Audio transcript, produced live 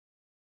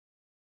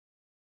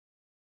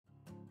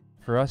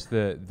For us,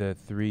 the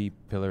three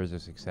pillars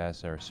of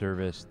success are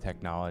service,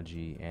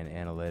 technology, and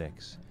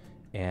analytics.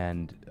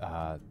 And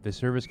the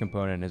service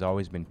component has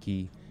always been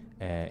key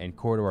and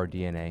core to our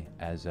DNA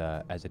as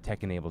a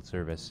tech-enabled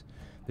service.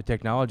 The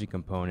technology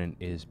component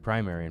is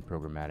primary in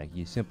programmatic.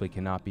 You simply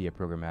cannot be a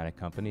programmatic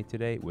company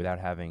today without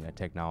having a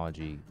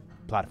technology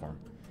platform.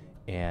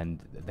 And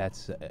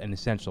that's an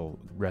essential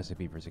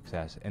recipe for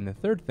success. And the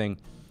third thing,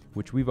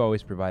 which we've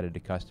always provided to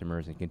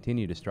customers and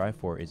continue to strive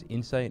for, is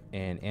insight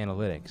and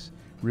analytics,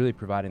 really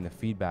providing the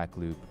feedback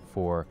loop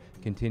for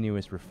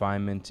continuous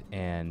refinement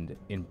and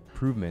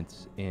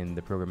improvements in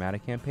the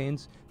programmatic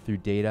campaigns through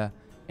data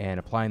and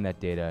applying that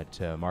data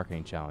to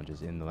marketing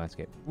challenges in the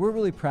landscape. We're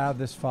really proud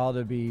this fall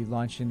to be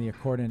launching the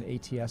Accordant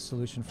ATS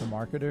solution for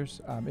marketers.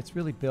 It's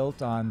really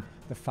built on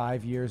the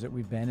 5 years that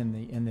we've been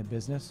in the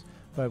business,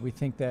 but we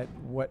think that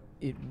what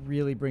it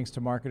really brings to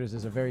marketers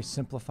is a very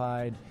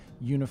simplified,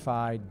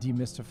 unified,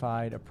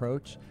 demystified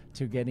approach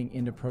to getting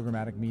into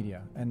programmatic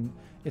media. And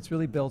it's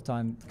really built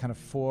on kind of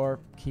 4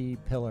 key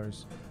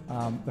pillars.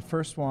 The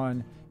first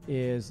one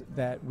is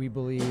that we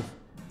believe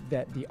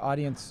that the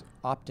audience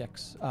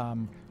optics,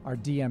 our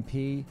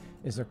DMP,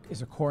 is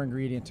a core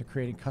ingredient to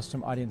creating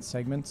custom audience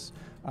segments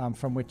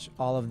from which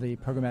all of the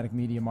programmatic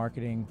media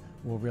marketing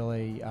will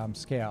really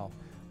scale.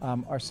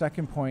 Our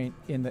second point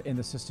in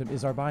the system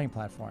is our buying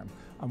platform.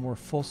 We're a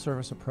full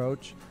service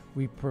approach.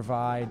 We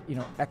provide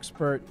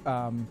expert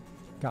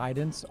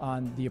guidance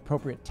on the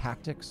appropriate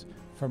tactics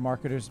for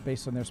marketers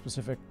based on their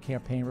specific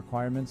campaign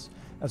requirements,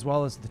 as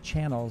well as the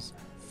channels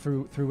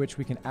through which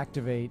we can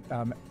activate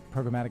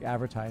programmatic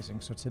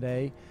advertising. So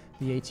today,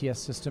 the ATS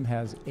system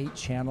has 8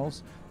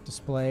 channels: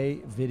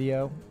 display,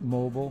 video,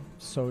 mobile,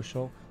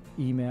 social,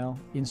 email,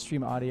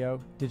 in-stream audio,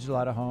 digital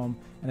out-of-home,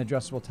 and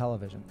addressable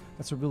television.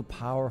 That's a real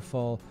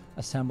powerful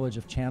assemblage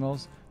of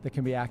channels that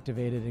can be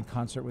activated in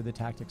concert with the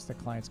tactics that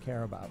clients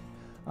care about.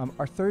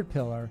 Our third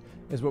pillar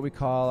is what we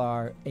call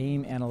our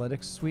AIM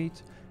Analytics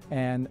Suite,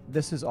 and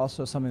this is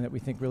also something that we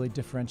think really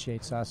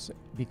differentiates us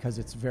because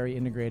it's very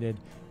integrated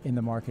in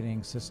the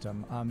marketing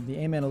system. The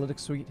AIM Analytics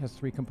Suite has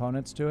 3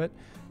 components to it.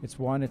 It's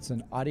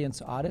an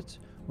audience audit,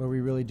 where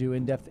we really do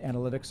in-depth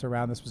analytics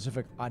around the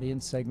specific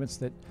audience segments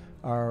that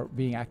are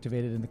being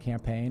activated in the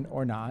campaign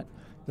or not.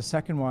 The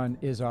second one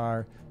is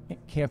our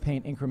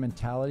campaign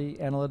incrementality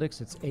analytics.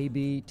 It's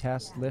A/B,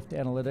 test, lift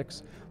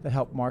analytics that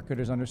help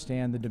marketers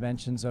understand the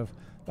dimensions of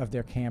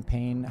their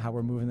campaign, how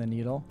we're moving the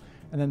needle.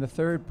 And then the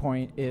third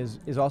point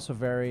is also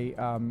very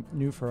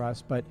new for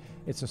us, but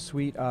it's a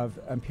suite of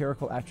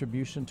empirical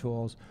attribution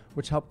tools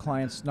which help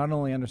clients not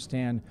only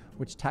understand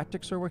which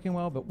tactics are working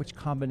well, but which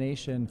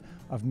combination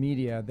of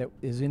media that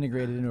is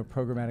integrated into a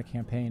programmatic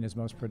campaign is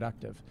most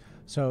productive.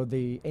 So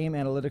the AIM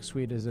Analytics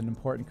Suite is an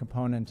important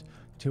component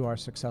to our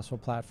successful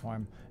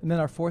platform. And then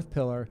our fourth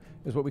pillar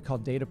is what we call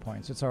data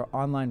points. It's our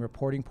online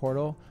reporting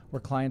portal where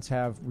clients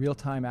have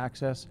real-time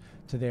access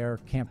to their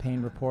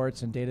campaign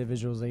reports and data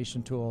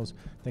visualization tools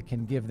that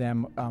can give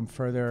them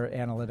further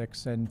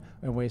analytics and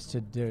ways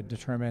to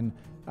determine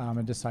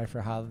and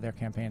decipher how their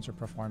campaigns are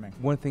performing.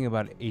 One thing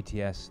about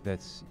ATS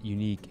that's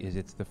unique is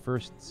it's the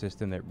first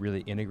system that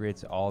really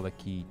integrates all the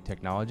key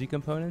technology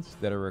components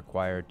that are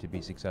required to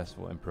be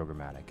successful in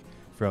programmatic.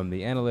 From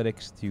the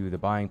analytics to the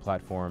buying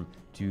platform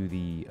to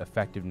the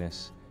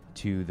effectiveness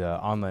to the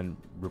online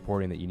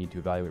reporting that you need to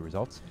evaluate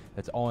results,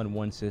 that's all in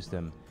one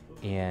system,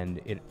 and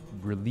it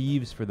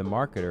relieves for the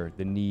marketer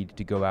the need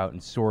to go out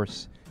and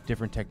source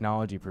different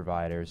technology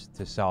providers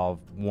to solve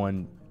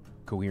one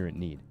coherent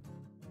need.